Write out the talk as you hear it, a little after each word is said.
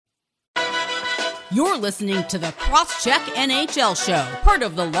You're listening to the Crosscheck NHL Show, part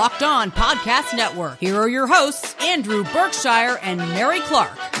of the Locked On Podcast Network. Here are your hosts, Andrew Berkshire and Mary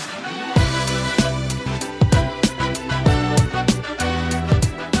Clark.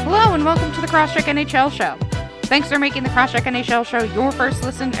 Hello and welcome to the Crosscheck NHL Show. Thanks for making the Crosscheck NHL Show your first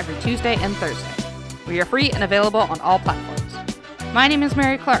listen every Tuesday and Thursday. We are free and available on all platforms. My name is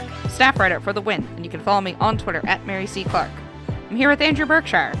Mary Clark, staff writer for The Win, and you can follow me on Twitter at Mary C. Clark. I'm here with Andrew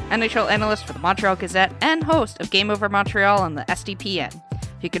Berkshire, NHL analyst for the Montreal Gazette and host of Game Over Montreal on the SDPN.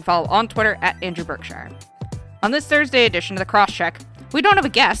 You can follow on Twitter at Andrew Berkshire. On this Thursday edition of the Crosscheck, we don't have a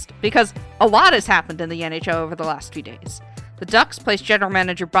guest because a lot has happened in the NHL over the last few days. The Ducks placed general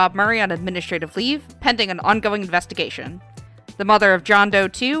manager Bob Murray on administrative leave, pending an ongoing investigation. The mother of John Doe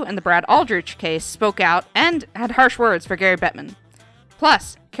II and the Brad Aldrich case spoke out and had harsh words for Gary Bettman.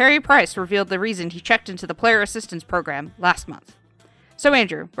 Plus, Carey Price revealed the reason he checked into the Player Assistance Program last month. So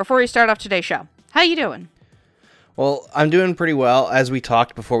Andrew, before we start off today's show, how you doing? Well, I'm doing pretty well. As we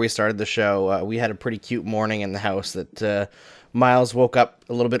talked before we started the show, we had a pretty cute morning in the house that Miles woke up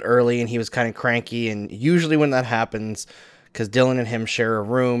a little bit early and he was kind of cranky. And usually when that happens, because Dylan and him share a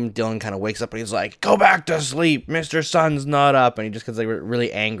room, Dylan kind of wakes up and he's like, "Go back to sleep, Mr. Sun's not up." And he just gets like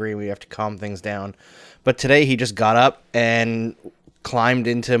really angry. We have to calm things down. But today he just got up and climbed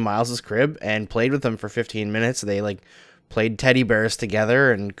into Miles's crib and played with him for 15 minutes. They played teddy bears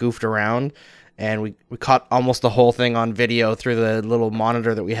together and goofed around, and we caught almost the whole thing on video through the little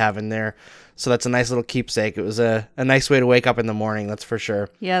monitor that we have in there. So that's a nice little keepsake. It was a nice way to wake up in the morning, that's for sure.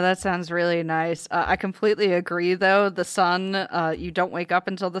 Yeah, that sounds really nice. I completely agree, though. The sun, you don't wake up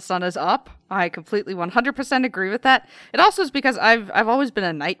until the sun is up. I completely 100% agree with that. It also is because I've always been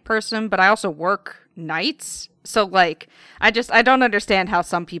a night person, but I also work nights. So, I don't understand how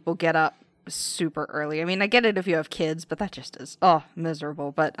some people get up super early. I mean, I get it if you have kids, but that just is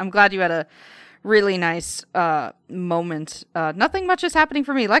miserable. But I'm glad you had a really nice moment. Nothing much is happening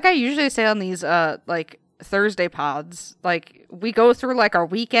for me. Like I usually say on these Thursday pods, we go through our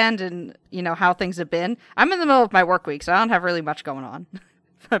weekend and how things have been. I'm in the middle of my work week, so I don't have really much going on.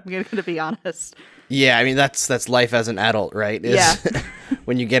 I'm going to be honest. Yeah, I mean that's life as an adult, right? Yeah.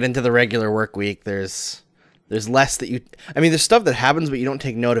 When you get into the regular work week, there's less that there's stuff that happens, but you don't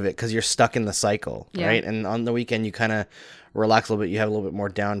take note of it because you're stuck in the cycle, right? And on the weekend, you kind of relax a little bit. You have a little bit more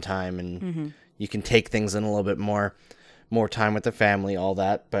downtime, and you can take things in a little bit more time with the family, all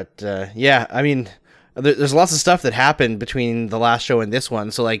that. But there's lots of stuff that happened between the last show and this one.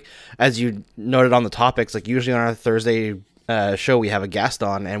 So as you noted on the topics, usually on our Thursday show, we have a guest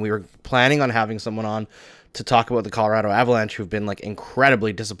on, and we were planning on having someone on to talk about the Colorado Avalanche, who've been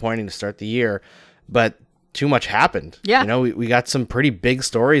incredibly disappointing to start the year, but too much happened. Yeah. We got some pretty big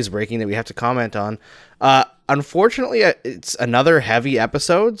stories breaking that we have to comment on. Unfortunately, it's another heavy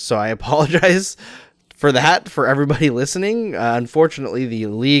episode, so I apologize for that for everybody listening. Unfortunately, the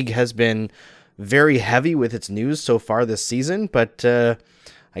league has been very heavy with its news so far this season, but I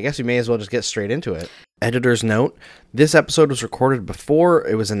guess we may as well just get straight into it. Editor's note, this episode was recorded before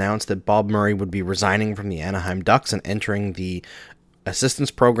it was announced that Bob Murray would be resigning from the Anaheim Ducks and entering the assistance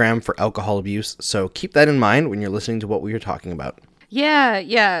program for alcohol abuse, so keep that in mind when you're listening to what we are talking about.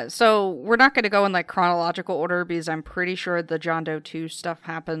 Yeah. So we're not going to go in chronological order because I'm pretty sure the John Doe 2 stuff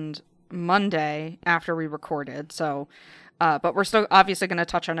happened Monday after we recorded. So, but we're still obviously going to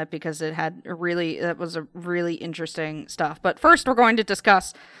touch on it because it was a really interesting stuff. But first, we're going to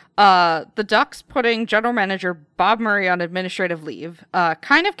discuss the Ducks putting general manager Bob Murray on administrative leave.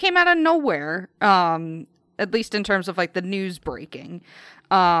 Kind of came out of nowhere. At least in terms of the news breaking.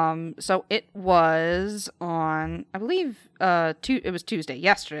 So it was on, I believe, it was Tuesday,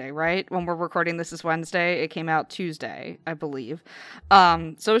 yesterday, right? When we're recording this is Wednesday. It came out Tuesday, I believe.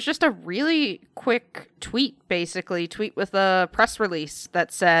 So it's just a really quick tweet with a press release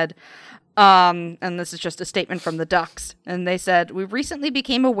that said, and this is just a statement from the Ducks, and they said, "We recently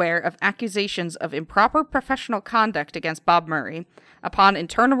became aware of accusations of improper professional conduct against Bob Murray. Upon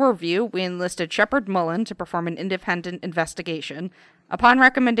internal review, we enlisted Shepard Mullen to perform an independent investigation. Upon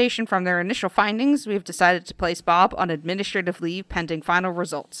recommendation from their initial findings, we have decided to place Bob on administrative leave pending final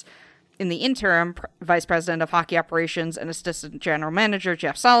results. In the interim, Vice President of Hockey Operations and Assistant General Manager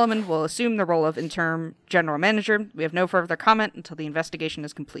Jeff Solomon will assume the role of interim general manager. We have no further comment until the investigation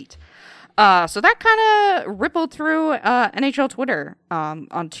is complete." So that kind of rippled through NHL Twitter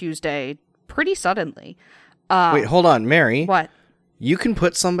on Tuesday pretty suddenly. Wait, hold on, Mary. What? You can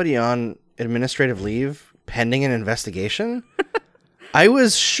put somebody on administrative leave pending an investigation? I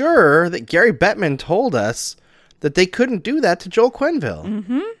was sure that Gary Bettman told us that they couldn't do that to Joel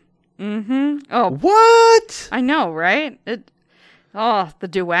Quenneville. Oh. What? I know, right? The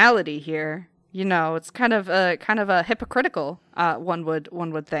duality here. It's kind of a hypocritical, one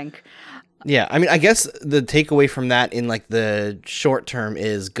would think. Yeah, I mean, I guess the takeaway from that in like the short term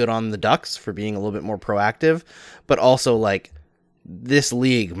is good on the Ducks for being a little bit more proactive, but also like this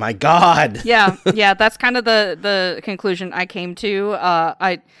league, my God. Yeah, that's kind of the conclusion I came to.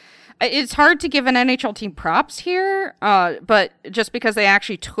 It's hard to give an NHL team props here, but just because they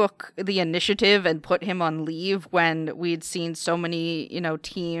actually took the initiative and put him on leave when we'd seen so many,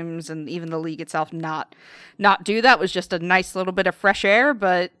 teams and even the league itself not do that was just a nice little bit of fresh air,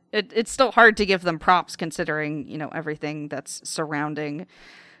 but it's still hard to give them props considering, everything that's surrounding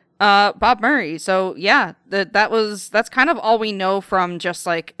Bob Murray. So yeah, that's kind of all we know from just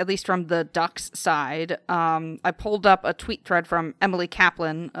like, at least from the Ducks side. I pulled up a tweet thread from Emily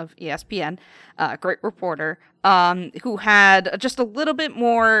Kaplan of ESPN, great reporter, who had just a little bit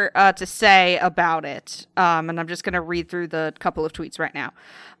more to say about it. And I'm just going to read through the couple of tweets right now.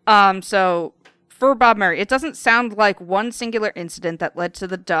 So for Bob Murray, it doesn't sound like one singular incident that led to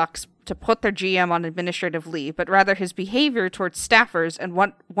the Ducks to put their GM on administrative leave, but rather his behavior towards staffers and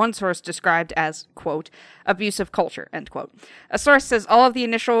what one source described as, quote, abusive culture, end quote. A source says all of the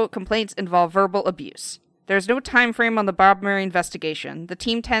initial complaints involve verbal abuse. There's no time frame on the Bob Murray investigation. The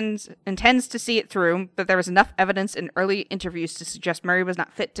team intends to see it through, but there was enough evidence in early interviews to suggest Murray was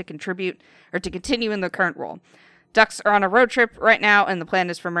not fit to contribute or to continue in the current role. Ducks are on a road trip right now, and the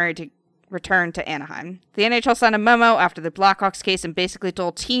plan is for Murray to return to Anaheim. The NHL sent a memo after the Blackhawks case and basically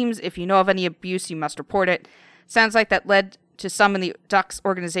told teams, if you know of any abuse, you must report it. Sounds like that led to some in the Ducks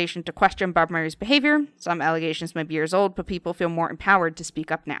organization to question Bob Murray's behavior. Some allegations may be years old, but people feel more empowered to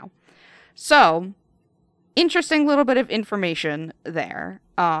speak up now. So, interesting little bit of information there.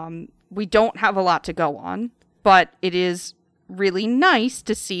 We don't have a lot to go on, but it is really nice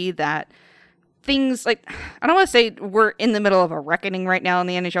to see that things like, I don't want to say we're in the middle of a reckoning right now in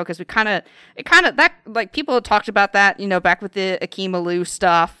the NHL, because people have talked about that, back with the Akeem Alou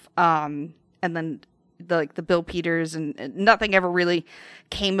stuff, and then the Bill Peters, and nothing ever really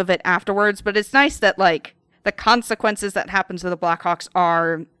came of it afterwards. But it's nice that like the consequences that happen to the Blackhawks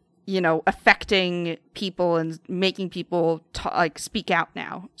are, affecting people and making people speak out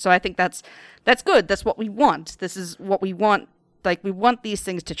now. So I think that's good. That's what we want. This is what we want. Like, we want these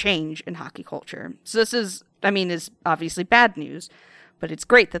things to change in hockey culture. So this is obviously bad news, but it's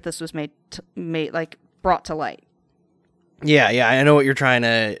great that this was brought to light. Yeah, I know what you're trying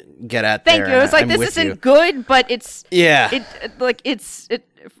to get at. Thank you. It's like, this isn't good, but it's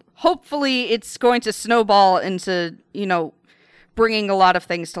hopefully it's going to snowball into, bringing a lot of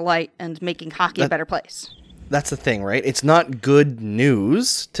things to light and making hockey a better place. That's the thing, right? It's not good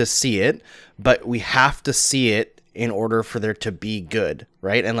news to see it, but we have to see it in order for there to be good,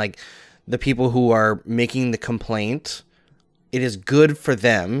 right? And like the people who are making the complaint, it is good for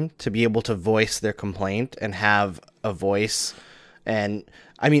them to be able to voice their complaint and have a voice. And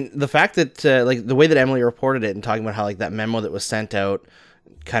I mean, the fact that the way that Emily reported it and talking about how like that memo that was sent out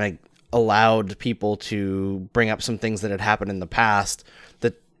kind of allowed people to bring up some things that had happened in the past,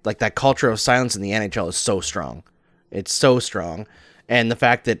 that like that culture of silence in the NHL is so strong. It's so strong. And the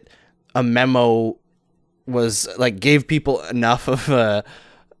fact that a memo was like gave people enough of I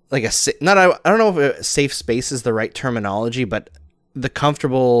don't know if a safe space is the right terminology, but the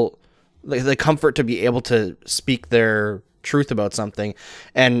comfort to be able to speak their truth about something.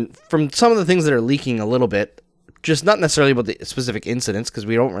 And from some of the things that are leaking a little bit, just not necessarily about the specific incidents, because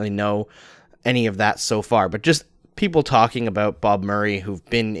we don't really know any of that so far, but just people talking about Bob Murray who've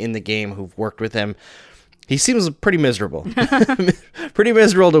been in the game, who've worked with him. He seems pretty miserable, pretty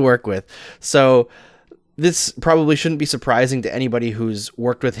miserable to work with. So this probably shouldn't be surprising to anybody who's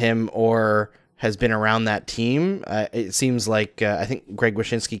worked with him or has been around that team. It seems like I think Greg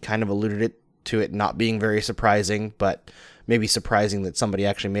Wyshynski kind of alluded to it not being very surprising, but maybe surprising that somebody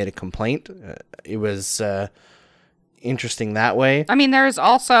actually made a complaint. It was interesting that way. I mean, there's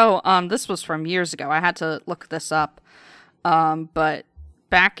also, this was from years ago. I had to look this up, but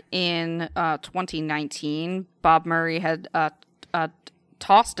back in 2019, Bob Murray had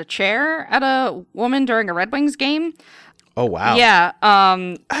tossed a chair at a woman during a Red Wings game. Oh, wow. Yeah.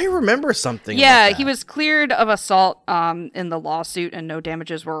 I remember something. Yeah, about that. He was cleared of assault in the lawsuit and no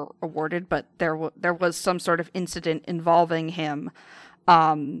damages were awarded, but there was some sort of incident involving him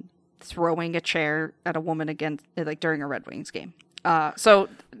throwing a chair at a woman during a Red Wings game. So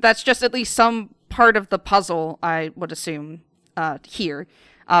that's just at least some part of the puzzle, I would assume, here.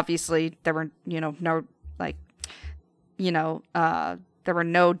 Obviously, there were, there were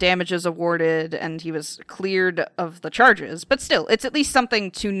no damages awarded, and he was cleared of the charges. But still, it's at least something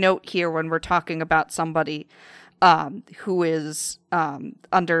to note here when we're talking about somebody who is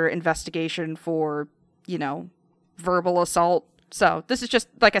under investigation for, verbal assault. So this is just,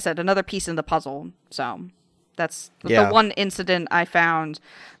 like I said, another piece in the puzzle. So that's the one incident I found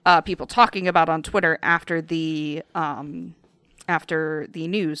people talking about on Twitter after the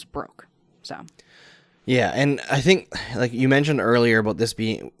news broke. So. Yeah, and I think, like you mentioned earlier about this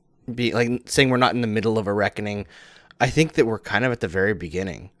being like saying we're not in the middle of a reckoning, I think that we're kind of at the very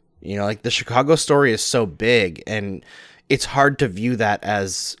beginning. Like the Chicago story is so big, and it's hard to view that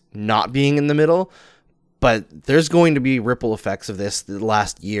as not being in the middle, but there's going to be ripple effects of this the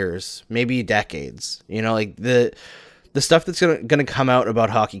last years, maybe decades. Like the stuff that's going to come out about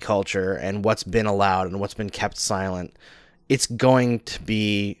hockey culture and what's been allowed and what's been kept silent, it's going to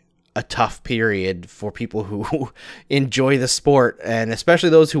be a tough period for people who enjoy the sport, and especially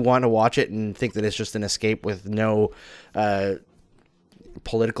those who want to watch it and think that it's just an escape with no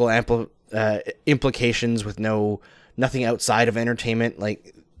political implications, with nothing outside of entertainment.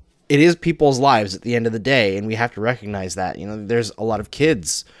 Like, it is people's lives at the end of the day, and we have to recognize that. There's a lot of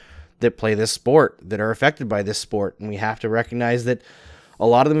kids that play this sport that are affected by this sport, and we have to recognize that a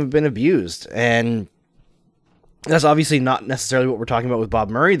lot of them have been abused. And that's obviously not necessarily what we're talking about with Bob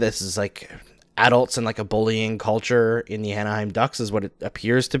Murray. This is like adults and like a bullying culture in the Anaheim Ducks is what it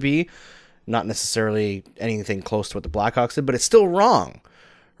appears to be. Not necessarily anything close to what the Blackhawks did, but it's still wrong,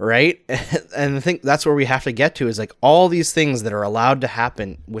 right? And I think that's where we have to get to, is like all these things that are allowed to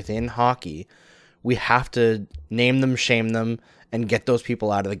happen within hockey, we have to name them, shame them, and get those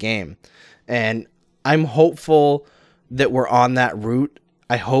people out of the game. And I'm hopeful that we're on that route.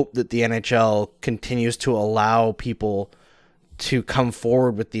 I hope that the NHL continues to allow people to come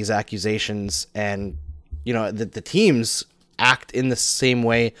forward with these accusations, and, that the teams act in the same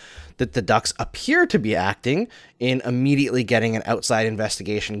way that the Ducks appear to be acting, in immediately getting an outside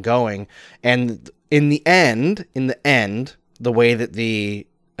investigation going. And in the end, the way that the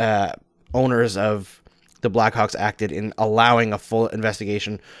owners of the Blackhawks acted in allowing a full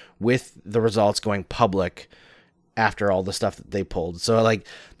investigation with the results going public after all the stuff that they pulled. So like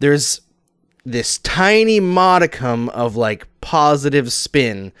there's this tiny modicum of like positive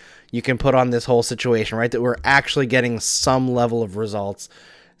spin you can put on this whole situation, right? That we're actually getting some level of results.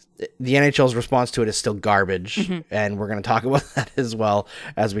 The NHL's response to it is still garbage, and we're going to talk about that as well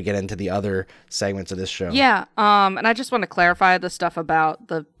as we get into the other segments of this show. Yeah, and I just want to clarify the stuff about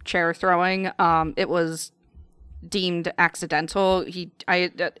the chair throwing. It was deemed accidental.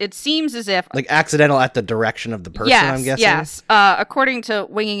 It seems as if like accidental at the direction of the person. Yes, I'm guessing. Yes. According to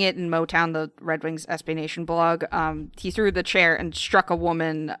Winging It in Motown, the Red Wings SB Nation blog, he threw the chair and struck a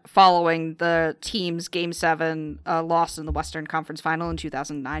woman following the team's Game 7 loss in the Western Conference Final in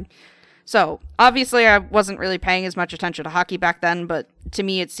 2009. So obviously I wasn't really paying as much attention to hockey back then, but to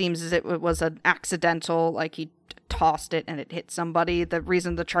me it seems as if it was an accidental, like he tossed it and it hit somebody. The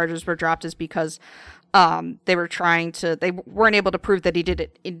reason the charges were dropped is because they weren't able to prove that he did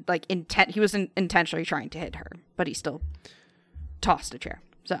it he was intentionally trying to hit her, but he still tossed a chair.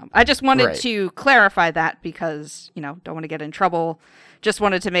 So I just wanted to clarify that because, don't want to get in trouble. Just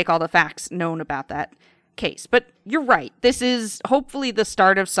wanted to make all the facts known about that case. But you're right. This is hopefully the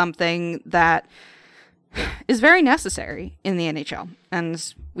start of something that is very necessary in the NHL.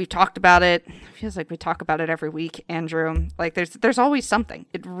 And we've talked about it. It feels like we talk about it every week, Andrew. Like there's always something.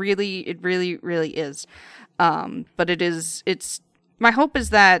 It really is. But it's my hope is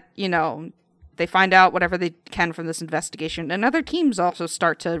that, they find out whatever they can from this investigation, and other teams also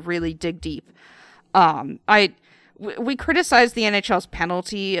start to really dig deep. We criticized the NHL's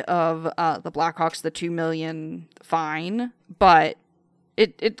penalty of the Blackhawks, the $2 million fine, but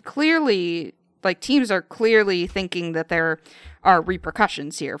it clearly, like, teams are clearly thinking that there are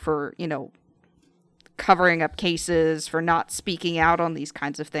repercussions here for, covering up cases, for not speaking out on these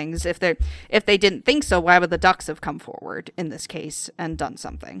kinds of things. If they didn't think so, why would the Ducks have come forward in this case and done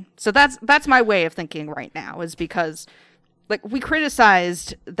something? So that's my way of thinking right now, is because, like, we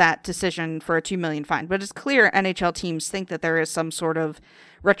criticized that decision for a $2 million fine, but it's clear NHL teams think that there is some sort of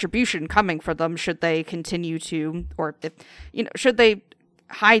retribution coming for them should they continue to, or if, should they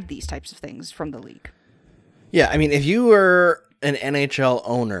hide these types of things from the league. Yeah, I mean, if you were an NHL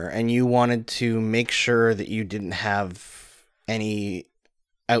owner and you wanted to make sure that you didn't have any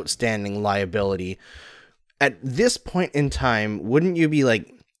outstanding liability, at this point in time, wouldn't you be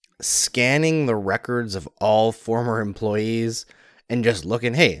like scanning the records of all former employees and just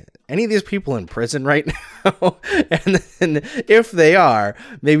looking, hey, any of these people in prison right now? And then if they are,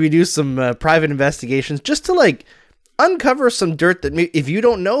 maybe do some private investigations just to like uncover some dirt that if you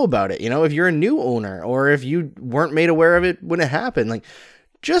don't know about it, if you're a new owner or if you weren't made aware of it when it happened, like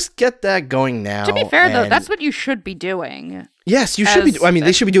just get that going now. To be fair, though, that's what you should be doing. Yes, you should be. I mean,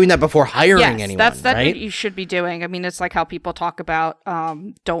 they should be doing that before hiring anyone. That's right? What you should be doing. I mean, it's like how people talk about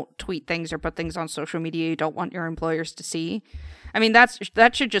don't tweet things or put things on social media you don't want your employers to see. I mean,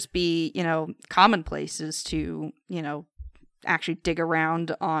 that should just be, commonplaces to, actually dig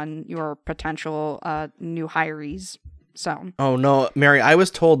around on your potential new hirees. So. Oh no, Mary! I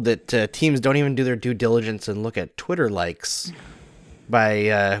was told that teams don't even do their due diligence and look at Twitter likes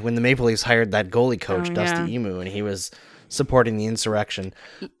by when the Maple Leafs hired that goalie coach Dusty Emu, and he was supporting the insurrection.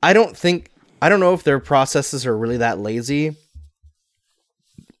 I don't know if their processes are really that lazy,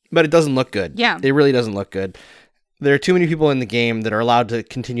 but it doesn't look good. Yeah, it really doesn't look good. There are too many people in the game that are allowed to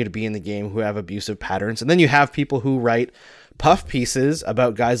continue to be in the game who have abusive patterns, and then you have people who write puff pieces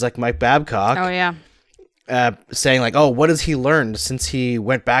about guys like Mike Babcock. Oh yeah. Saying like, oh, what has he learned since he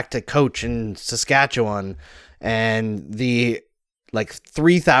went back to coach in Saskatchewan? And the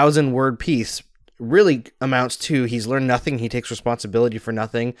 3,000 word piece really amounts to he's learned nothing, he takes responsibility for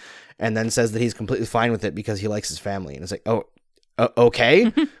nothing, and then says that he's completely fine with it because he likes his family. And it's like, oh,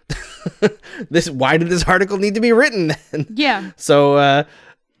 okay. Why did this article need to be written then? Yeah. So,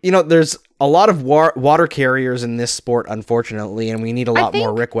 there's a lot of water carriers in this sport, unfortunately, and we need a lot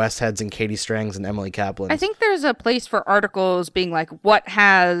more Rick Westheads and Katie Strangs and Emily Kaplan. I think there's a place for articles being like, what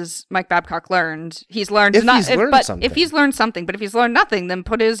has Mike Babcock learned? He's learned something. If he's learned something, but if he's learned nothing, then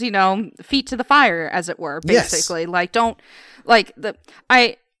put his, feet to the fire, as it were, basically. Yes.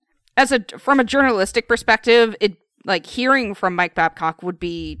 From a journalistic perspective, hearing from Mike Babcock would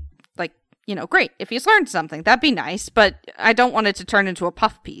be great. If he's learned something, that'd be nice, but I don't want it to turn into a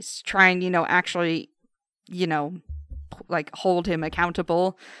puff piece. Try and, actually, hold him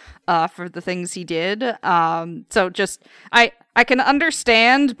accountable for the things he did. So just, I can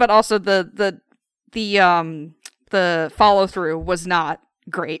understand, but also the follow through was not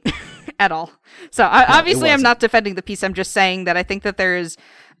great at all. So obviously I'm not defending the piece. I'm just saying that I think that there is,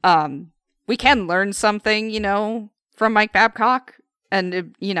 we can learn something, from Mike Babcock.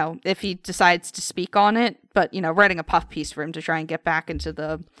 And, if he decides to speak on it, but, writing a puff piece for him to try and get back into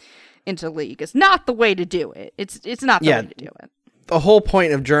the league is not the way to do it. It's not the way to do it. The whole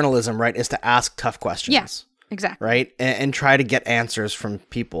point of journalism, right, is to ask tough questions. Yes, exactly. Right? And try to get answers from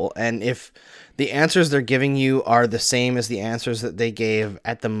people. And if the answers they're giving you are the same as the answers that they gave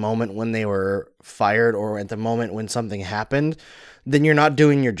at the moment when they were fired or at the moment when something happened, then you're not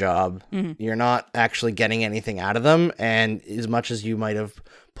doing your job. Mm-hmm. You're not actually getting anything out of them. And as much as you might have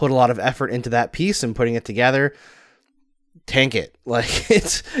put a lot of effort into that piece and putting it together, tank it.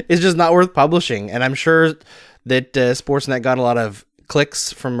 It's just not worth publishing. And I'm sure that Sportsnet got a lot of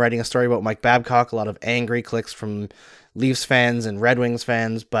clicks from writing a story about Mike Babcock, a lot of angry clicks from Leafs fans and Red Wings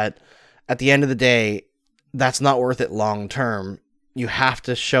fans. But at the end of the day, that's not worth it long term. You have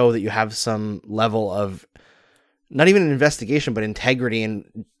to show that you have some level of not even an investigation, but integrity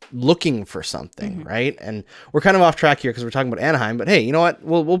and looking for something, mm-hmm. right? And we're kind of off track here because we're talking about Anaheim, but hey, you know what?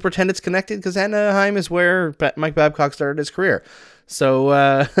 We'll pretend it's connected because Anaheim is where Mike Babcock started his career. So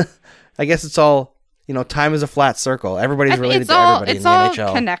I guess it's all, time is a flat circle. Everybody's related to everybody in the NHL. It's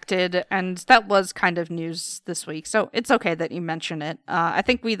all connected, and that was kind of news this week, so it's okay that you mention it. I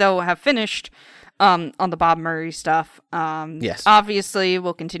think we, though, have finished on the Bob Murray stuff. Yes. Obviously,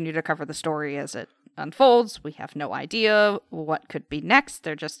 we'll continue to cover the story as it unfolds. We have no idea what could be next.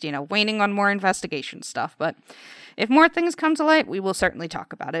 They're just, waiting on more investigation stuff. But if more things come to light, we will certainly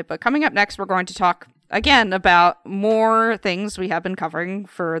talk about it. But coming up next, we're going to talk again about more things we have been covering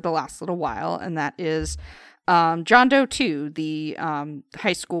for the last little while. And that is John Doe 2, the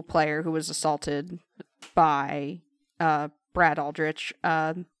high school player who was assaulted by Brad Aldrich.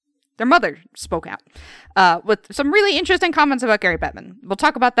 Their mother spoke out with some really interesting comments about Gary Bettman. We'll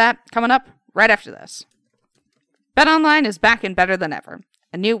talk about that coming up right after this. BetOnline is back and better than ever.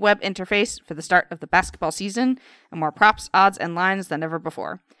 A new web interface for the start of the basketball season, and more props, odds, and lines than ever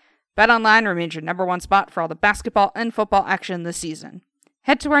before. BetOnline remains your number one spot for all the basketball and football action this season.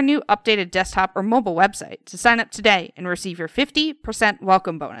 Head to our new updated desktop or mobile website to sign up today and receive your 50%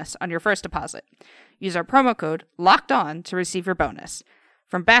 welcome bonus on your first deposit. Use our promo code LOCKEDON to receive your bonus.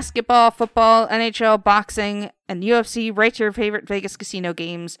 From basketball, football, NHL, boxing, and UFC, right to your favorite Vegas casino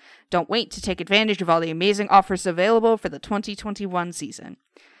games, don't wait to take advantage of all the amazing offers available for the 2021 season.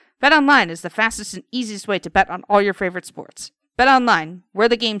 BetOnline is the fastest and easiest way to bet on all your favorite sports. BetOnline, where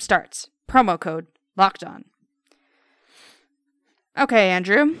the game starts. Promo code LOCKEDON. Okay,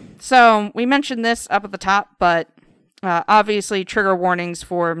 Andrew. So, we mentioned this up at the top, but obviously trigger warnings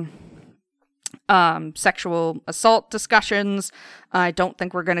for sexual assault discussions. I don't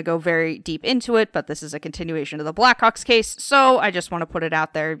think we're going to go very deep into it, but this is a continuation of the Blackhawks case, so I just want to put it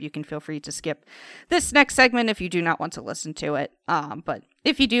out there. You can feel free to skip this next segment if you do not want to listen to it. But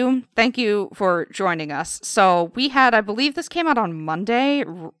if you do, thank you for joining us. So we had, I believe this came out on Monday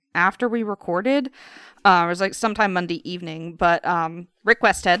after we recorded. It was like sometime Monday evening, but Rick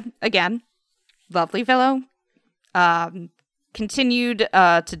Westhead, again, lovely fellow, continued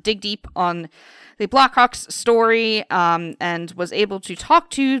to dig deep on the Blackhawks story and was able to talk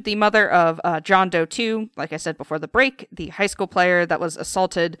to the mother of John Doe 2, like I said before the break, the high school player that was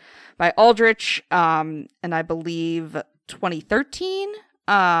assaulted by Aldrich in, I believe, 2013.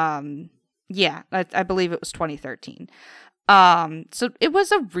 Yeah, I believe it was 2013. So it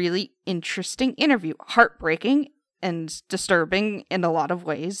was a really interesting interview, heartbreaking and disturbing in a lot of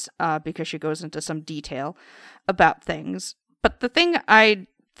ways because she goes into some detail about things. But the thing I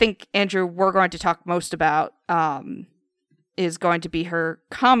think, Andrew, we're going to talk most about is going to be her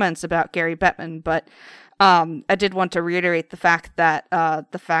comments about Gary Bettman. But I did want to reiterate the fact that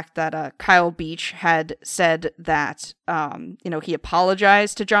Kyle Beach had said that he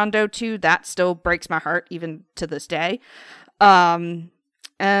apologized to John Doe 2. That still breaks my heart even to this day. And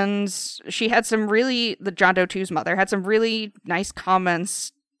she had the John Doe 2's mother had some really nice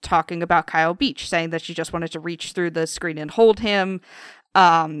comments talking about Kyle Beach, saying that she just wanted to reach through the screen and hold him.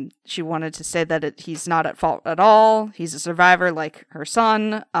 She wanted to say that he's not at fault at all. He's a survivor like her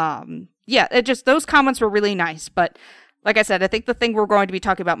son. Those comments were really nice. But like I said, I think the thing we're going to be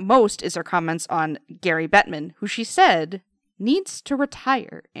talking about most is her comments on Gary Bettman, who she said needs to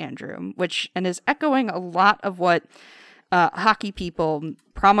retire, Andrew, and is echoing a lot of what hockey people,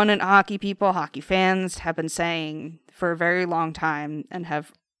 prominent hockey people, hockey fans have been saying for a very long time, and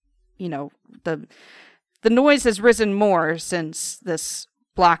have, the noise has risen more since this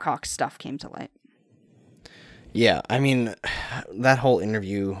Blackhawks stuff came to light. Yeah, I mean, that whole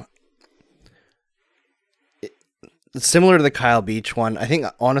interview, it's similar to the Kyle Beach one. I think,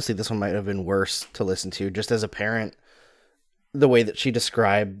 honestly, this one might have been worse to listen to, just as a parent, the way that she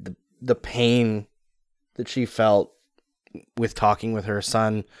described the pain that she felt with talking with her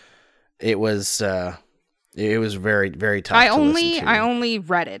son. It was very, very tough to listen to. I only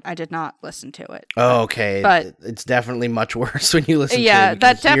read it. I did not listen to it. Oh, okay. But it's definitely much worse when you listen to it. Yeah,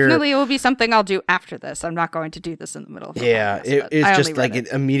 that definitely will be something I'll do after this. I'm not going to do this in the middle of the podcast, it's just like it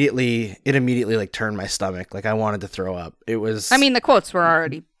immediately like turned my stomach. Like I wanted to throw up. It was. I mean, the quotes were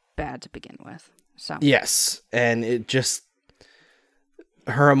already bad to begin with. So yes, and it just,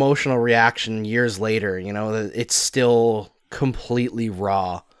 her emotional reaction years later, it's still completely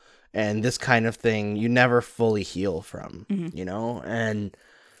raw. And this kind of thing you never fully heal from, and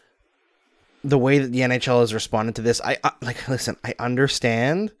the way that the NHL has responded to this, I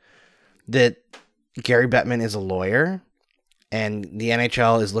understand that Gary Bettman is a lawyer and the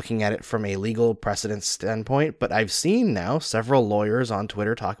NHL is looking at it from a legal precedent standpoint, but I've seen now several lawyers on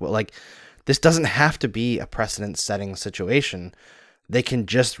Twitter talk about, this doesn't have to be a precedent-setting situation. They can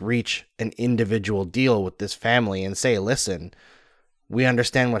just reach an individual deal with this family and say, listen, we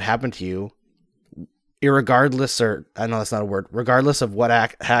understand what happened to you, regardless of what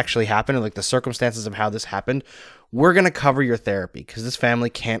actually happened, and the circumstances of how this happened, we're going to cover your therapy because this family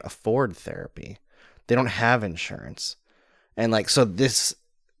can't afford therapy. They don't have insurance. And so this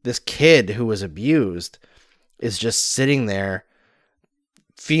kid who was abused is just sitting there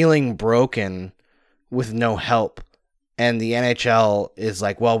feeling broken with no help. And the NHL is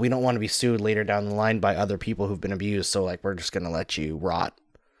like, well, we don't want to be sued later down the line by other people who've been abused, so we're just going to let you rot.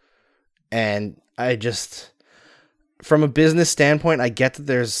 And I just, from a business standpoint, I get that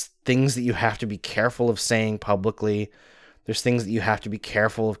there's things that you have to be careful of saying publicly. There's things that you have to be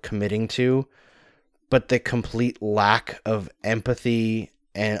careful of committing to. But the complete lack of empathy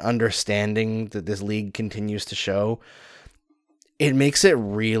and understanding that this league continues to show, it makes it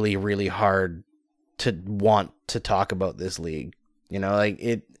really, really hard to want to talk about this league.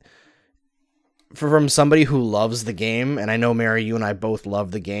 From somebody who loves the game, and I know, Mary, you and I both love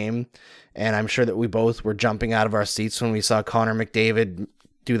the game, and I'm sure that we both were jumping out of our seats when we saw Connor McDavid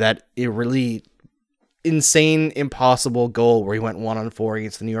do that really insane, impossible goal where he went 1-on-4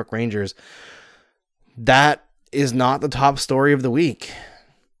 against the New York Rangers. That is not the top story of the week.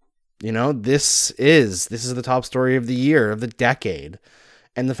 This is the top story of the year, of the decade.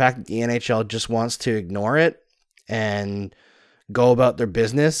 And the fact that the NHL just wants to ignore it and go about their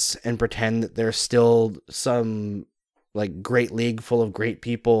business and pretend that there's still some great league full of great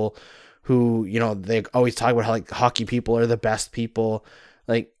people who, they always talk about how hockey people are the best people.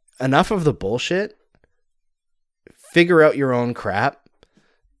 Enough of the bullshit. Figure out your own crap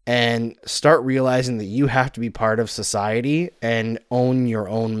and start realizing that you have to be part of society and own your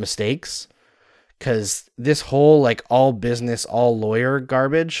own mistakes. Because this whole, like, all business, all lawyer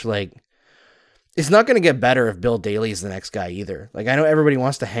garbage, like, it's not going to get better if Bill Daley's the next guy either. Like, I know everybody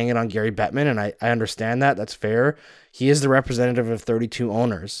wants to hang it on Gary Bettman, and I understand that. That's fair. He is the representative of 32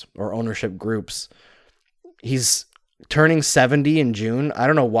 owners or ownership groups. He's turning 70 in June. I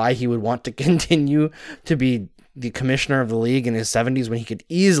don't know why he would want to continue to be the commissioner of the league in his 70s when he could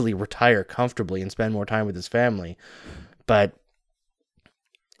easily retire comfortably and spend more time with his family. But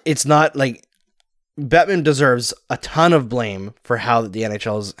it's not like... Bettman deserves a ton of blame for how the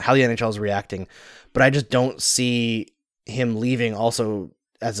NHL is reacting, but I just don't see him leaving also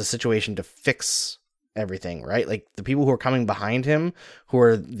as a situation to fix everything, right? Like, the people who are coming behind him, who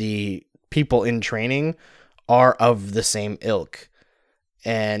are the people in training, are of the same ilk.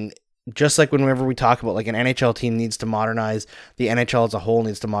 And just like whenever we talk about, like, an NHL team needs to modernize, the NHL as a whole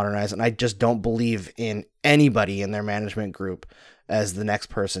needs to modernize, and I just don't believe in anybody in their management group as the next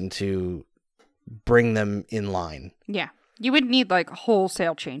person to bring them in line. Yeah. You would need, like,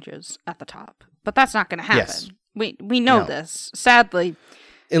 wholesale changes at the top, but that's not going to happen. Yes. We know this, sadly.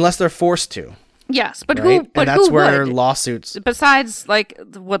 Unless they're forced to. Yes, but right? But and that's who where would? Lawsuits... Besides, like,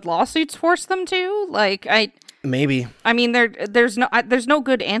 would lawsuits force them to? Like, Maybe. I mean, there's no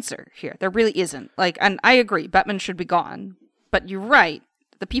good answer here. There really isn't. Like, and I agree, Bettman should be gone. But you're right.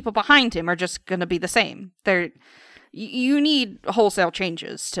 The people behind him are just going to be the same. You need wholesale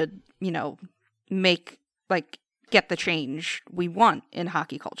changes to, make, like, get the change we want in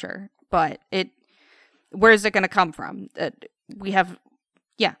hockey culture. But where is it going to come from? We have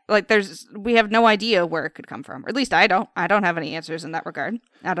no idea where it could come from. Or at least I don't have any answers in that regard.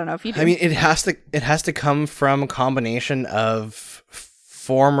 I don't know if you do. I mean, it has to come from a combination of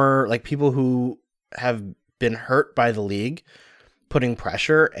former, like, people who have been hurt by the league putting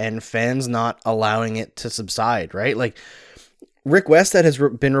pressure and fans not allowing it to subside, right? Like, Rick Westhead has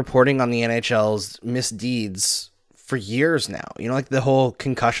been reporting on the NHL's misdeeds for years now. Like the whole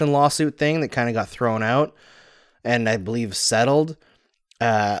concussion lawsuit thing that kind of got thrown out and I believe settled.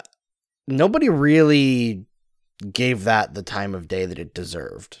 Nobody really gave that the time of day that it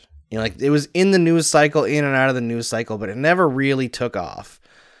deserved. Like, it was in the news cycle, in and out of the news cycle, but it never really took off.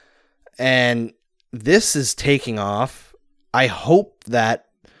 And this is taking off. I hope that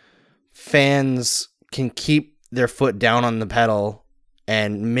fans can keep their foot down on the pedal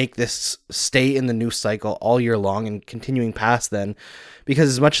and make this stay in the news cycle all year long and continuing past then. Because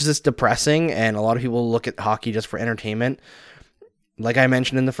as much as it's depressing and a lot of people look at hockey just for entertainment, like I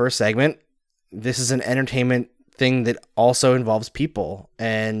mentioned in the first segment, this is an entertainment thing that also involves people,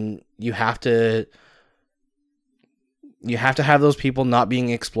 and you have to have those people not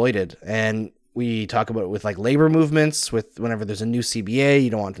being exploited. And we talk about it with, like, labor movements, with whenever there's a new CBA, you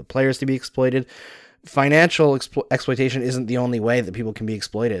don't want the players to be exploited. Financial exploitation isn't the only way that people can be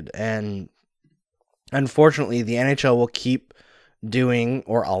exploited. And unfortunately, the NHL will keep doing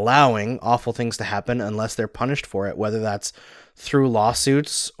or allowing awful things to happen unless they're punished for it, whether that's through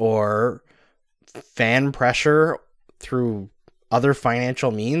lawsuits or fan pressure through other financial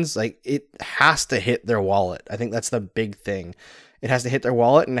means. Like, it has to hit their wallet. I think that's the big thing. It has to hit their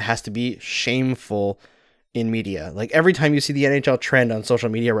wallet, and it has to be shameful in media. Like, every time you see the NHL trend on social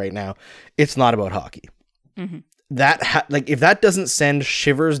media right now, it's not about hockey. Mm-hmm. If that doesn't send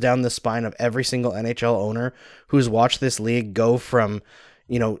shivers down the spine of every single NHL owner who's watched this league go from,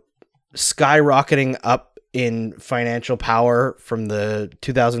 skyrocketing up in financial power from the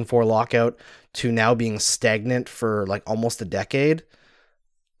 2004 lockout to now being stagnant for, like, almost a decade,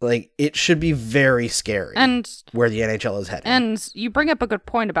 like, it should be very scary. And where the NHL is heading. And you bring up a good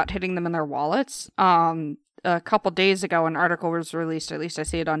point about hitting them in their wallets. A couple days ago, an article was released, at least I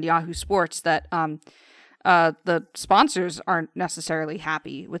see it on Yahoo Sports, that the sponsors aren't necessarily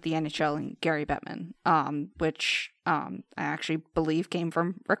happy with the NHL and Gary Bettman, which I actually believe came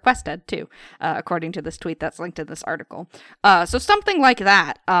from Rick Westhead too, according to this tweet that's linked to this article. So something like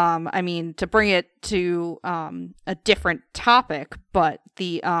that. I mean, to bring it to a different topic, but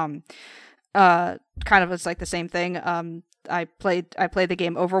the kind of it's like the same thing. I played the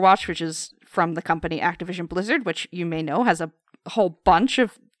game Overwatch, which is from the company Activision Blizzard, which you may know has a whole bunch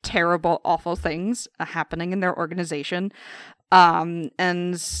of terrible, awful things happening in their organization. And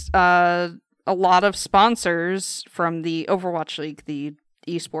a lot of sponsors from the Overwatch League, the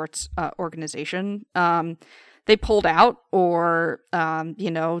esports organization, they pulled out or,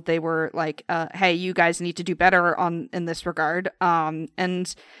 they were like, hey, you guys need to do better in this regard.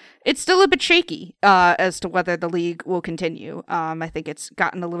 And it's still a bit shaky as to whether the league will continue. I think it's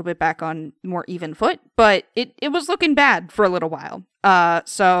gotten a little bit back on more even foot, but it was looking bad for a little while.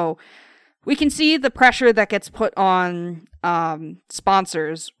 So we can see the pressure that gets put on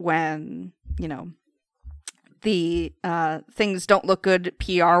sponsors when, the things don't look good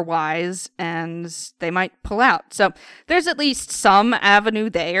PR-wise, and they might pull out. So there's at least some avenue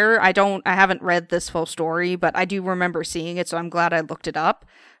there. I haven't read this full story, but I do remember seeing it, so I'm glad I looked it up.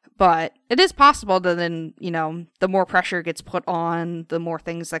 But it is possible that then, the more pressure gets put on, the more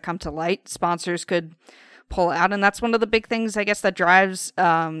things that come to light, sponsors could pull out. And that's one of the big things, I guess, that drives,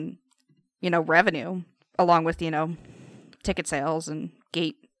 revenue, along with, ticket sales and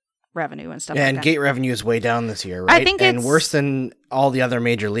gate revenue and stuff like that. And gate revenue is way down this year, right? I think it's worse than all the other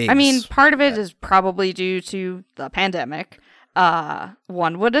major leagues. I mean, part of it is probably due to the pandemic.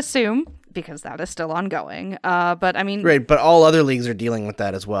 One would assume, because that is still ongoing. But I mean, right. But all other leagues are dealing with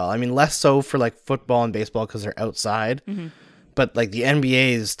that as well. I mean, less so for like football and baseball because they're outside. Mm-hmm. But like the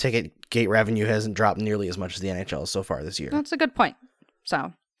NBA's ticket gate revenue hasn't dropped nearly as much as the NHL so far this year. That's a good point.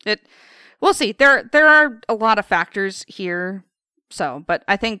 So we'll see. There are a lot of factors here. So, but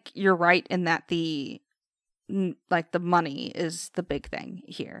I think you're right in that the money is the big thing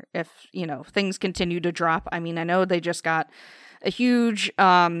here. If, things continue to drop, I mean, I know they just got a huge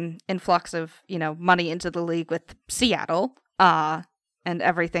influx of, money into the league with Seattle and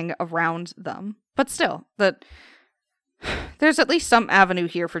everything around them. But still, there's at least some avenue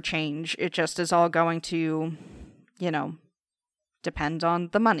here for change. It just is all going to, depend on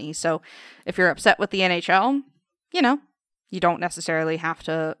the money. So if you're upset with the NHL, you don't necessarily have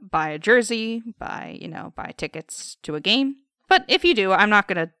to buy a jersey, buy tickets to a game. But if you do, I'm not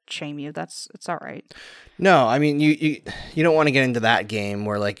going to shame you. It's all right. No, I mean, you don't want to get into that game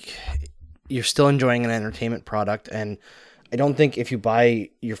where, like, you're still enjoying an entertainment product. And I don't think if you buy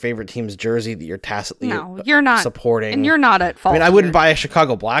your favorite team's jersey that you're tacitly you're not supporting. And you're not at fault. I mean, I wouldn't buy a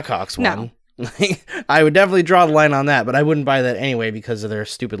Chicago Blackhawks one. No. I would definitely draw the line on that, but I wouldn't buy that anyway because of their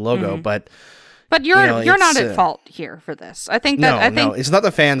stupid logo. Mm-hmm. But you're not at fault here for this. I think that no, it's not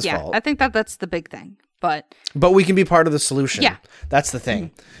the fans' fault. I think that's the big thing. But we can be part of the solution. Yeah, that's the thing.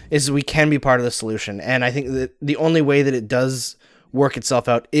 Mm-hmm. Is we can be part of the solution, and I think that the only way that it does work itself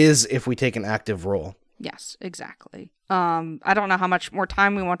out is if we take an active role. Yes, exactly. I don't know how much more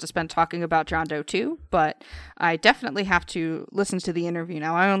time we want to spend talking about John Doe 2, but I definitely have to listen to the interview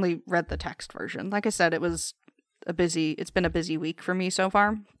now. I only read the text version. Like I said, it's been a busy week for me so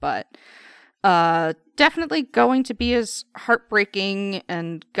far, but definitely going to be as heartbreaking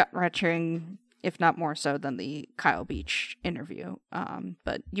and gut-wrenching, if not more so, than the Kyle Beach interview.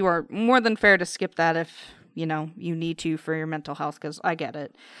 But you are more than fair to skip that if, you need to for your mental health, because I get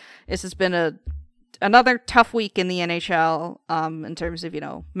it. This has been another tough week in the NHL in terms of,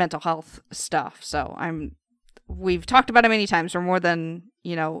 mental health stuff. So we've talked about it many times. We're more than,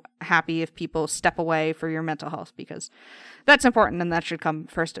 happy if people step away for your mental health, because that's important and that should come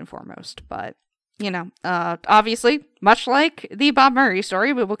first and foremost. But, obviously, much like the Bob Murray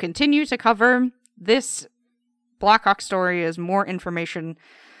story, we will continue to cover this Blackhawks story as more information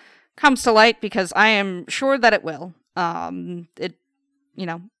comes to light, because I am sure that it will.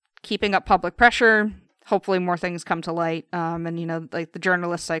 Keeping up public pressure, hopefully more things come to light. And, like the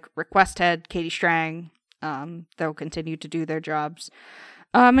journalists like Rick Westhead, Katie Strang, they'll continue to do their jobs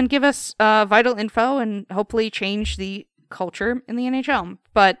and give us vital info and hopefully change the culture in the NHL.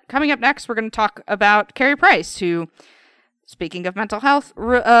 But coming up next, we're going to talk about Carey Price, who, speaking of mental health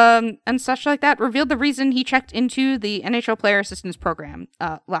and such like that, revealed the reason he checked into the NHL Player Assistance Program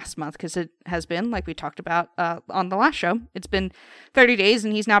last month, because it has been, like we talked about on the last show, it's been 30 days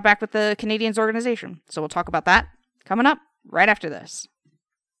and he's now back with the Canadiens organization. So we'll talk about that coming up right after this.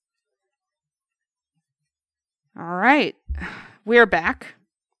 All right, we're back.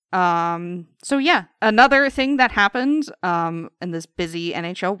 So yeah, another thing that happened in this busy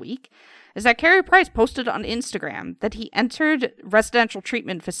NHL week is that Carey Price posted on Instagram that he entered residential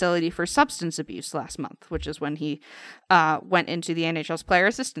treatment facility for substance abuse last month, which is when he went into the NHL's Player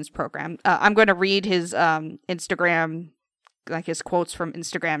Assistance Program. I'm going to read his Instagram, like his quotes from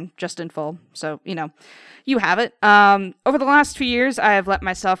Instagram just in full. So, you have it. Over the last few years, I have let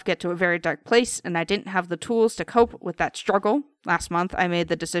myself get to a very dark place, and I didn't have the tools to cope with that struggle. Last month, I made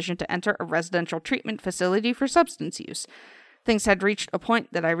the decision to enter a residential treatment facility for substance use. Things had reached a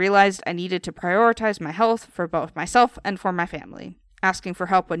point that I realized I needed to prioritize my health for both myself and for my family. Asking for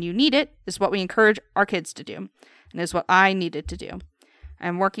help when you need it is what we encourage our kids to do, and is what I needed to do.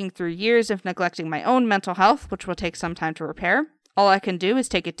 I'm working through years of neglecting my own mental health, which will take some time to repair. All I can do is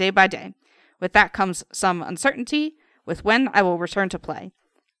take it day by day. With that comes some uncertainty with when I will return to play.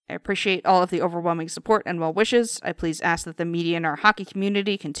 I appreciate all of the overwhelming support and well wishes. I please ask that the media and our hockey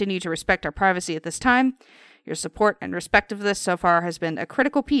community continue to respect our privacy at this time. Your support and respect of this so far has been a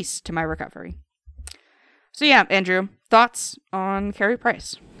critical piece to my recovery. So yeah, Andrew, thoughts on Carey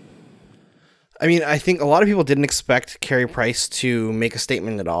Price? I mean, I think a lot of people didn't expect Carey Price to make a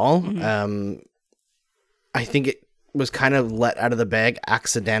statement at all. Mm-hmm. I think it was kind of let out of the bag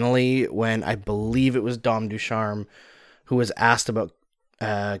accidentally when I believe it was Dom Ducharme who was asked about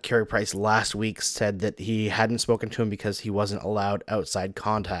Carey Price last week, said that he hadn't spoken to him because he wasn't allowed outside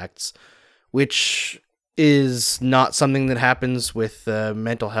contacts, which is not something that happens with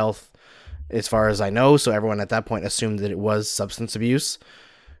mental health as far as I know. So everyone at that point assumed that it was substance abuse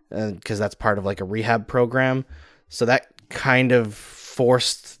because that's part of like a rehab program. So that kind of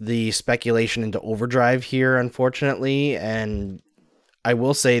forced the speculation into overdrive here, unfortunately. And I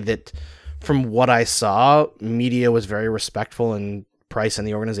will say that from what I saw, media was very respectful and Price and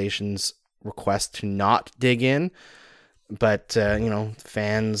the organization's request to not dig in, but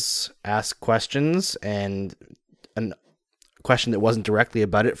fans ask questions, and a question that wasn't directly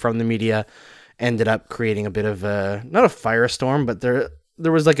about it from the media ended up creating a bit of a, not a firestorm, but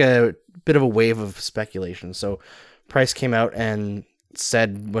there was like a bit of a wave of speculation. So Price came out and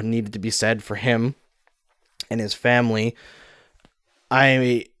said what needed to be said for him and his family.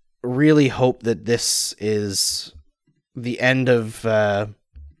 I really hope that this is the end of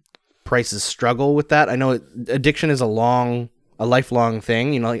Price's struggle with that. I know addiction is a lifelong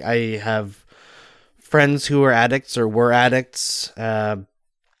thing. I have friends who are addicts or were addicts. One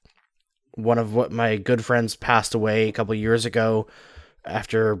of my good friends passed away a couple of years ago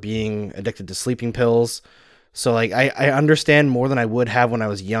after being addicted to sleeping pills. So I understand more than I would have when I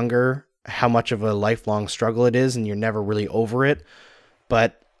was younger how much of a lifelong struggle it is, and you're never really over it.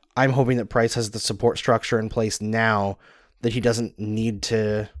 But I'm hoping that Price has the support structure in place now that he doesn't need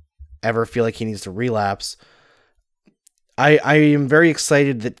to ever feel like he needs to relapse. I am very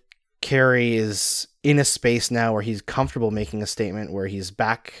excited that Carey is in a space now where he's comfortable making a statement, where he's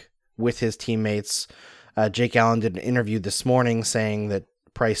back with his teammates. Jake Allen did an interview this morning saying that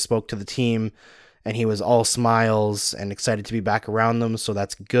Price spoke to the team and he was all smiles and excited to be back around them. So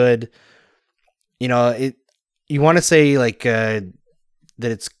that's good. You want to say that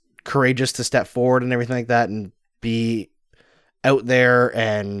it's courageous to step forward and everything like that and be out there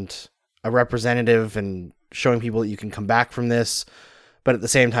and a representative and showing people that you can come back from this. But at the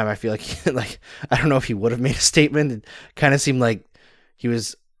same time, I feel like I don't know if he would have made a statement. It kind of seemed like he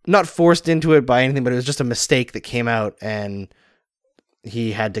was not forced into it by anything, but it was just a mistake that came out and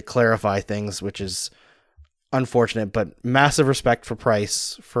he had to clarify things, which is unfortunate, but massive respect for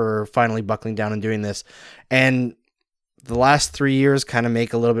Price for finally buckling down and doing this. And the last 3 years kind of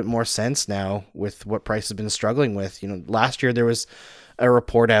make a little bit more sense now with what Price has been struggling with. Last year there was a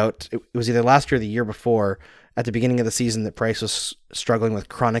report out. It was either last year or the year before, at the beginning of the season, that Price was struggling with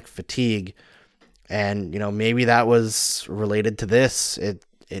chronic fatigue. And, maybe that was related to this. It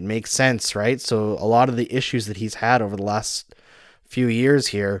makes sense, right? So a lot of the issues that he's had over the last few years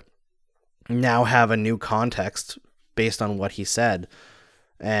here now have a new context based on what he said.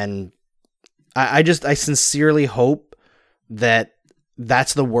 And I sincerely hope that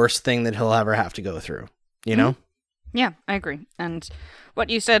that's the worst thing that he'll ever have to go through, Yeah, I agree. And what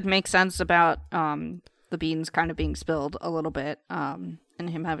you said makes sense about the beans kind of being spilled a little bit and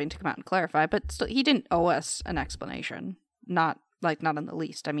him having to come out and clarify, but still, he didn't owe us an explanation. Not in the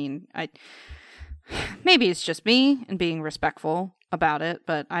least. I mean, maybe it's just me and being respectful about it,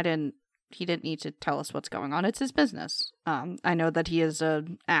 but he didn't need to tell us what's going on. It's his business. I know that he is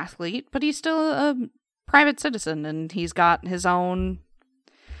an athlete, but he's still a private citizen and he's got his own,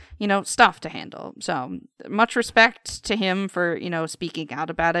 stuff to handle. So much respect to him for, speaking out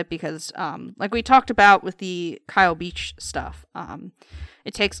about it because, like we talked about with the Kyle Beach stuff,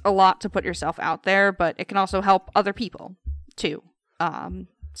 it takes a lot to put yourself out there, but it can also help other people too.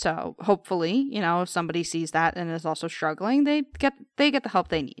 So hopefully, if somebody sees that and is also struggling, they get the help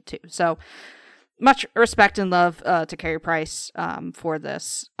they need to. So much respect and love to Carey Price for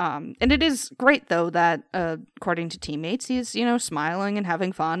this. And it is great, though, that according to teammates, he's, smiling and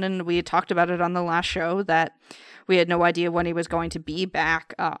having fun. And we had talked about it on the last show that we had no idea when he was going to be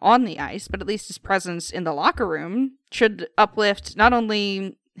back on the ice. But at least his presence in the locker room should uplift not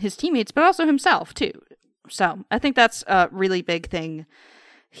only his teammates, but also himself, too. So I think that's a really big thing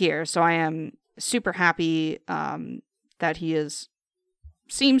here. So I am super happy that he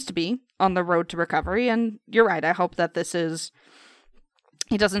seems to be on the road to recovery. And you're right. I hope that this is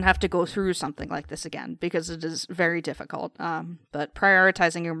he doesn't have to go through something like this again, because it is very difficult. But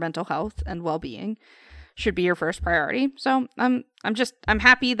prioritizing your mental health and well-being should be your first priority. So I'm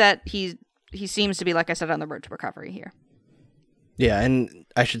happy that he seems to be, like I said, on the road to recovery here. Yeah, and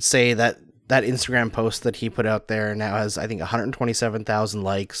I should say that Instagram post that he put out there now has, I think, 127,000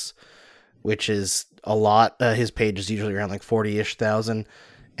 likes, which is a lot. His page is usually around like 40-ish thousand,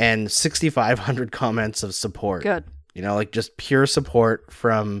 and 6,500 comments of support. Good. You know, like just pure support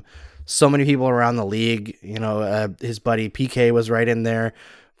from so many people around the league. You know, his buddy PK was right in there.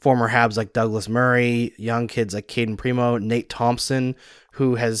 Former Habs like Douglas Murray, young kids like Caden Primo, Nate Thompson,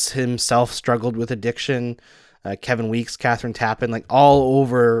 who has himself struggled with addiction, Kevin Weeks, Catherine Tappan, like all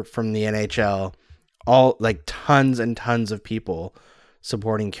over from the NHL, all like tons and tons of people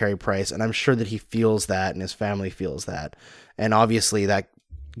supporting Carey Price. And I'm sure that he feels that and his family feels that. And obviously that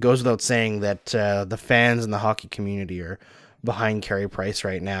goes without saying that the fans and the hockey community are behind Carey Price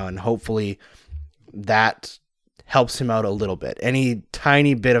right now. And hopefully that helps him out a little bit. Any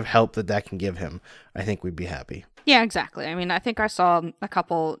tiny bit of help that can give him, I think we'd be happy. Yeah, exactly. I mean, I think I saw a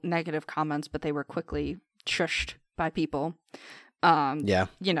couple negative comments, but they were quickly shushed by people. Yeah.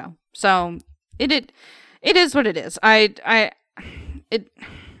 You know, so it is what it is. I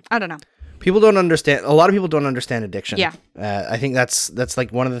don't know. People don't understand. A lot of people don't understand addiction. Yeah. I think that's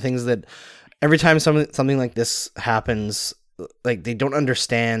like one of the things that every time something like this happens, like they don't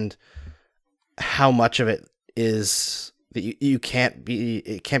understand how much of it is that it can't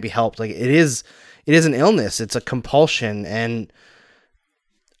be helped. Like it is an illness. It's a compulsion. And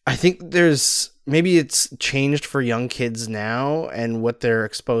I think maybe it's changed for young kids now and what they're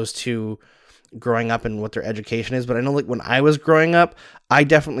exposed to growing up and what their education is. But I know like when I was growing up, I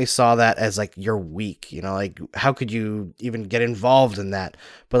definitely saw that as like, you're weak, you know, like how could you even get involved in that?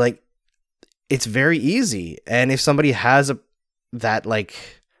 But like, it's very easy. And if somebody has that like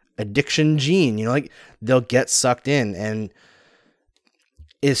addiction gene, you know, like they'll get sucked in. And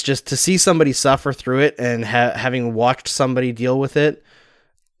it's just to see somebody suffer through it and having watched somebody deal with it,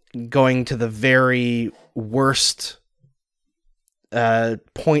 going to the very worst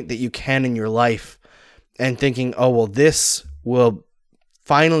point that you can in your life and thinking, oh, well, this will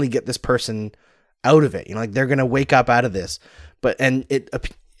finally get this person out of it. You know, like they're going to wake up out of this. And it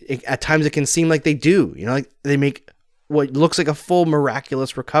at times it can seem like they do, you know, like they make what looks like a full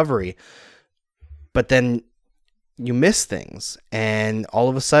miraculous recovery, but then you miss things and all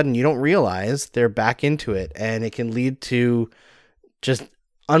of a sudden you don't realize they're back into it, and it can lead to just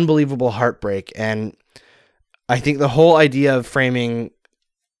unbelievable heartbreak. And I think the whole idea of framing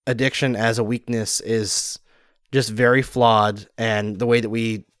addiction as a weakness is just very flawed, and the way that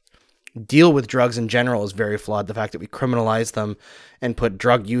we deal with drugs in general is very flawed. The fact that we criminalize them and put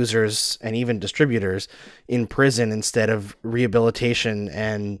drug users and even distributors in prison instead of rehabilitation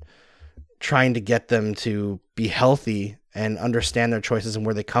and trying to get them to be healthy and understand their choices and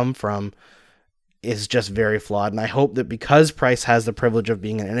where they come from is just very flawed. And I hope that because Price has the privilege of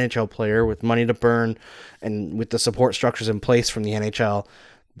being an NHL player with money to burn and with the support structures in place from the NHL,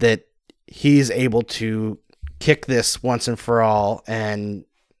 that he's able to kick this once and for all and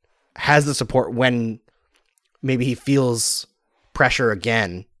has the support when maybe he feels pressure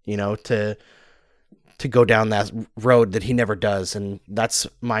again, you know, to go down that road that he never does. And that's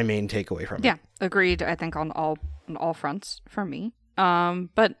my main takeaway from it. Yeah, agreed. I think on all fronts for me.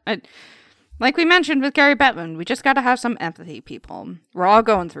 But like we mentioned with Gary Bettman, we just got to have some empathy, people. We're all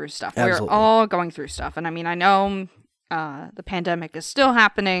going through stuff. Absolutely. We're all going through stuff. And I mean, I know the pandemic is still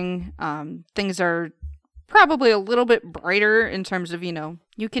happening. Things are probably a little bit brighter in terms of, you know,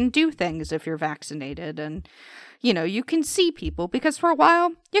 you can do things if you're vaccinated and, you know, you can see people, because for a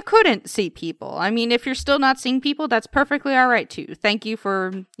while you couldn't see people. I mean, if you're still not seeing people, that's perfectly all right too. Thank you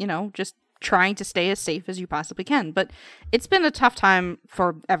for, you know, just trying to stay as safe as you possibly can. But it's been a tough time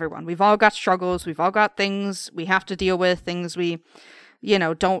for everyone. We've all got struggles. We've all got things we have to deal with, things we, you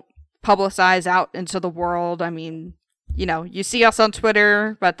know, don't publicize out into the world. I mean, you know, you see us on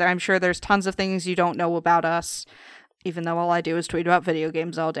Twitter, but I'm sure there's tons of things you don't know about us, even though all I do is tweet about video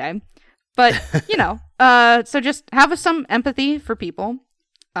games all day. But, you know, so just have some empathy for people,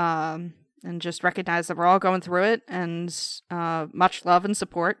 and just recognize that we're all going through it, and much love and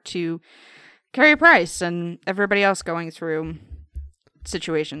support to Carey Price and everybody else going through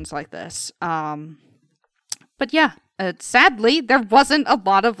situations like this. But yeah, sadly, there wasn't a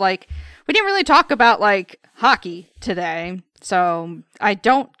lot of, like, we didn't really talk about, like, hockey today. So I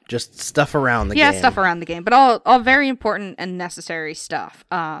don't just stuff around the game. Yeah, stuff around the game, but all very important and necessary stuff.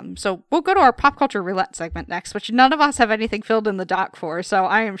 So we'll go to our pop culture roulette segment next, which none of us have anything filled in the doc for. So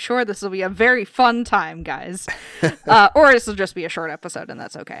I am sure this will be a very fun time, guys. Or this will just be a short episode, and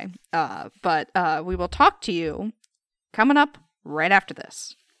that's okay. But we will talk to you coming up right after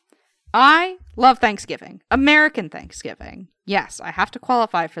this. I love Thanksgiving. American Thanksgiving. Yes, I have to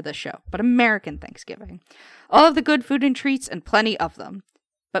qualify for this show, but American Thanksgiving. All of the good food and treats and plenty of them.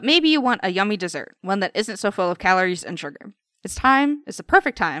 But maybe you want a yummy dessert, one that isn't so full of calories and sugar. It's the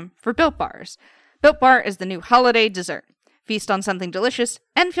perfect time for Built Bars. Built Bar is the new holiday dessert. Feast on something delicious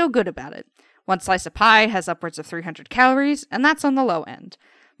and feel good about it. One slice of pie has upwards of 300 calories, and that's on the low end.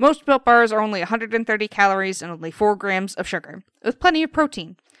 Most Built Bars are only 130 calories and only 4 grams of sugar, with plenty of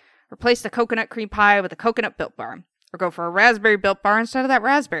protein. Replace the coconut cream pie with a coconut Built Bar, or go for a raspberry Built Bar instead of that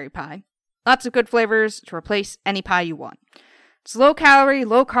raspberry pie. Lots of good flavors to replace any pie you want. It's low calorie,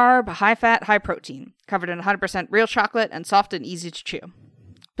 low carb, high fat, high protein, covered in 100% real chocolate and soft and easy to chew.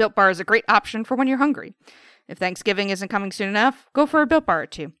 Built Bar is a great option for when you're hungry. If Thanksgiving isn't coming soon enough, go for a Built Bar or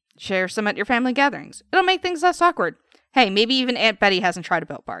two. Share some at your family gatherings. It'll make things less awkward. Hey, maybe even Aunt Betty hasn't tried a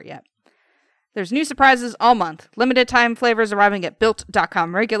Built Bar yet. There's new surprises all month. Limited time flavors arriving at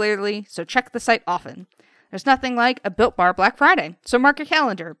Built.com regularly, so check the site often. There's nothing like a Built Bar Black Friday, so mark your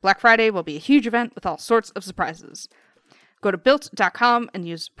calendar. Black Friday will be a huge event with all sorts of surprises. Go to Built.com and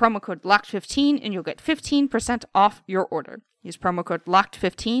use promo code LOCKED15 and you'll get 15% off your order. Use promo code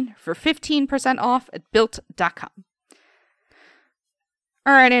LOCKED15 for 15% off at Built.com.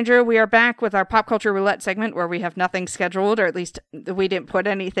 All right, Andrew, we are back with our pop culture roulette segment where we have nothing scheduled, or at least we didn't put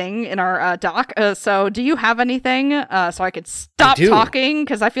anything in our doc. So do you have anything so I could stop talking?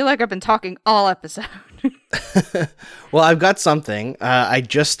 Because I feel like I've been talking all episode. Well, I've got something. I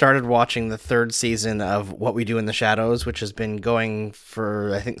just started watching the 3rd season of What We Do in the Shadows, which has been going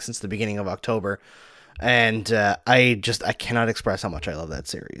for, I think, since the beginning of October. And I cannot express how much I love that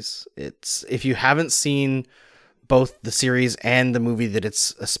series. If you haven't seen both the series and the movie that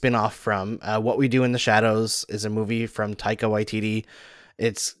it's a spin-off from, What We Do in the Shadows is a movie from Taika Waititi.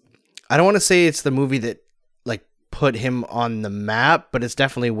 I don't want to say it's the movie that like put him on the map, but it's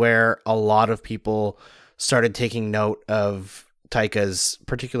definitely where a lot of people started taking note of Taika's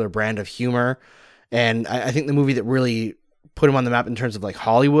particular brand of humor. And I think the movie that really put him on the map in terms of like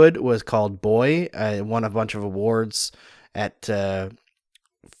Hollywood was called Boy. It won a bunch of awards at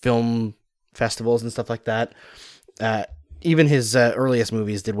film festivals and stuff like that. Even his earliest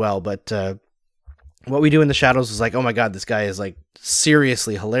movies did well, but What We Do in the Shadows was like, oh my god, this guy is like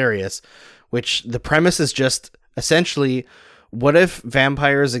seriously hilarious, which the premise is just essentially, what if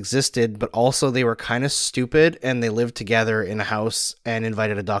vampires existed, but also they were kind of stupid and they lived together in a house and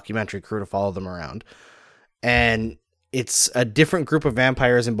invited a documentary crew to follow them around. And it's a different group of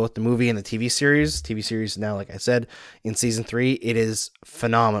vampires in both the movie and the TV series. TV series now, like I said, in season 3, it is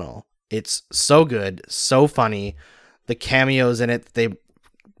phenomenal. It's so good, so funny. The cameos in it that they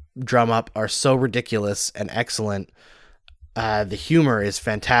drum up are so ridiculous and excellent. The humor is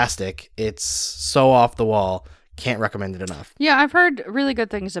fantastic. It's so off the wall. Can't recommend it enough. Yeah, I've heard really good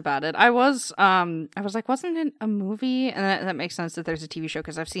things about it. I was like, wasn't it a movie? And that makes sense that there's a TV show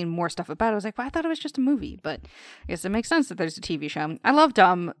because I've seen more stuff about it. I was like, well, I thought it was just a movie, but I guess it makes sense that there's a TV show. I love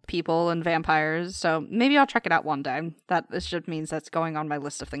dumb people and vampires, so maybe I'll check it out one day. This just means that's going on my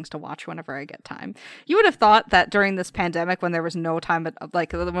list of things to watch whenever I get time. You would have thought that during this pandemic, when there was no time,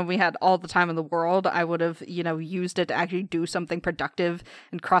 like when we had all the time in the world, I would have, used it to actually do something productive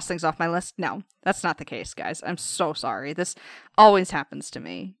and cross things off my list. No, that's not the case, guys. I'm so sorry. This always happens to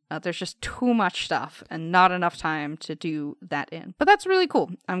me. There's just too much stuff and not enough time to do that in. But that's really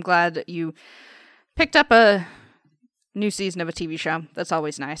cool. I'm glad that you picked up a new season of a TV show. That's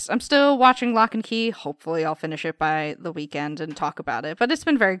always nice. I'm still watching Lock and Key. Hopefully I'll finish it by the weekend and talk about it. But it's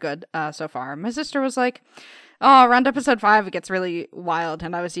been very good so far. My sister was like, oh, around episode 5, it gets really wild.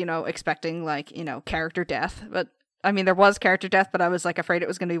 And I was, expecting character death. But I mean, there was character death, but I was like afraid it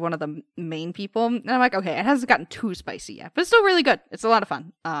was going to be one of the main people. And I'm like, okay, it hasn't gotten too spicy yet, but it's still really good. It's a lot of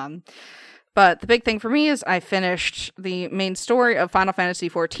fun. But the big thing for me is I finished the main story of Final Fantasy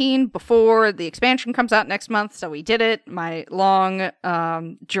XIV before the expansion comes out next month. So we did it. My long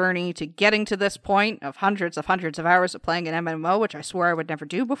journey to getting to this point of hundreds of hours of playing an MMO, which I swore I would never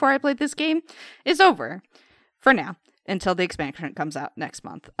do before I played this game, is over for now. Until the expansion comes out next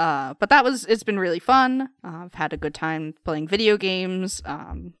month. But it's been really fun. I've had a good time playing video games,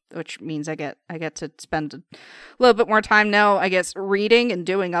 which means I get to spend a little bit more time now, I guess, reading and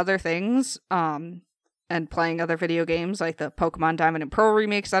doing other things, and playing other video games like the Pokemon Diamond and Pearl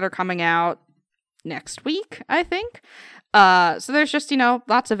remakes that are coming out. next week, I think. So there's just,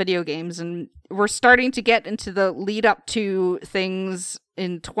 lots of video games, and we're starting to get into the lead up to things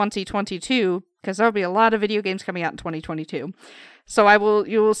in 2022, because there'll be a lot of video games coming out in 2022. So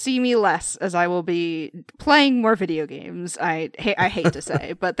you will see me less, as I will be playing more video games. I hate to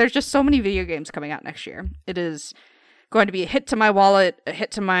say, but there's just so many video games coming out next year. It is going to be a hit to my wallet, a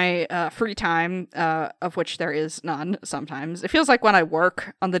hit to my free time, of which there is none sometimes. It feels like when I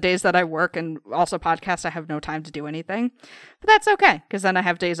work, on the days that I work and also podcast, I have no time to do anything. But that's okay, because then I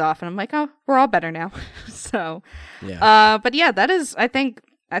have days off and I'm like, oh, we're all better now. So, yeah. But yeah, that is, I think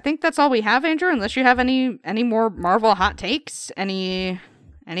that's all we have, Andrew, unless you have any more Marvel hot takes,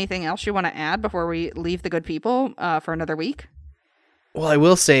 anything else you want to add before we leave the good people for another week? Well, I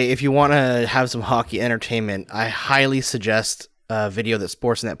will say, if you want to have some hockey entertainment, I highly suggest a video that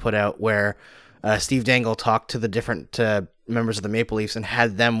Sportsnet put out where Steve Dangle talked to the different members of the Maple Leafs and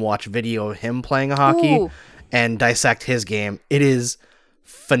had them watch video of him playing a hockey and dissect his game. It is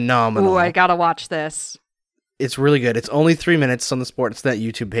phenomenal. Ooh, I gotta watch this. It's really good. It's only 3 minutes on the Sportsnet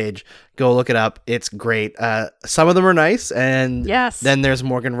YouTube page. Go look it up. It's great. Some of them are nice, and then there's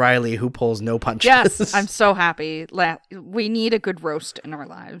Morgan Riley, who pulls no punches. Yes, I'm so happy. We need a good roast in our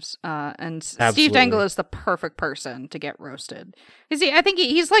lives, and Absolutely. Steve Dangle is the perfect person to get roasted. I think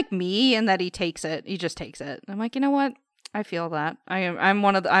he's like me in that he takes it. He just takes it. I'm like, you know what? I feel that.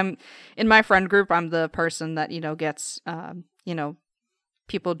 I'm in my friend group. I'm the person that gets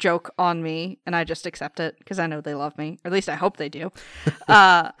people joke on me, and I just accept it because I know they love me, or at least I hope they do.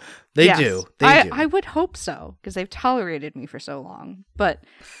 They do. I would hope so, because they've tolerated me for so long. But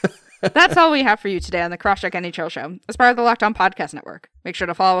that's all we have for you today on the Crosscheck NHL Show as part of the Locked On Podcast Network. Make sure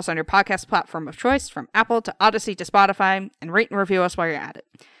to follow us on your podcast platform of choice, from Apple to Odyssey to Spotify, and rate and review us while you're at it.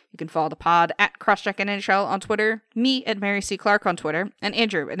 You can follow the pod at Crosscheck NHL on Twitter, me at Mary C. Clark on Twitter, and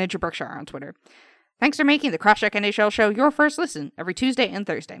Andrew at Andrew Berkshire on Twitter. Thanks for making the Crosscheck NHL Show your first listen every Tuesday and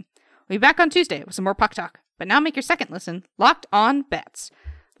Thursday. We'll be back on Tuesday with some more puck talk, but now make your second listen Locked On Bets.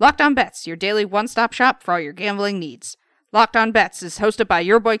 Locked On Bets, your daily one-stop shop for all your gambling needs. Locked On Bets is hosted by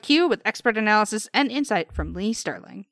your boy Q, with expert analysis and insight from Lee Sterling.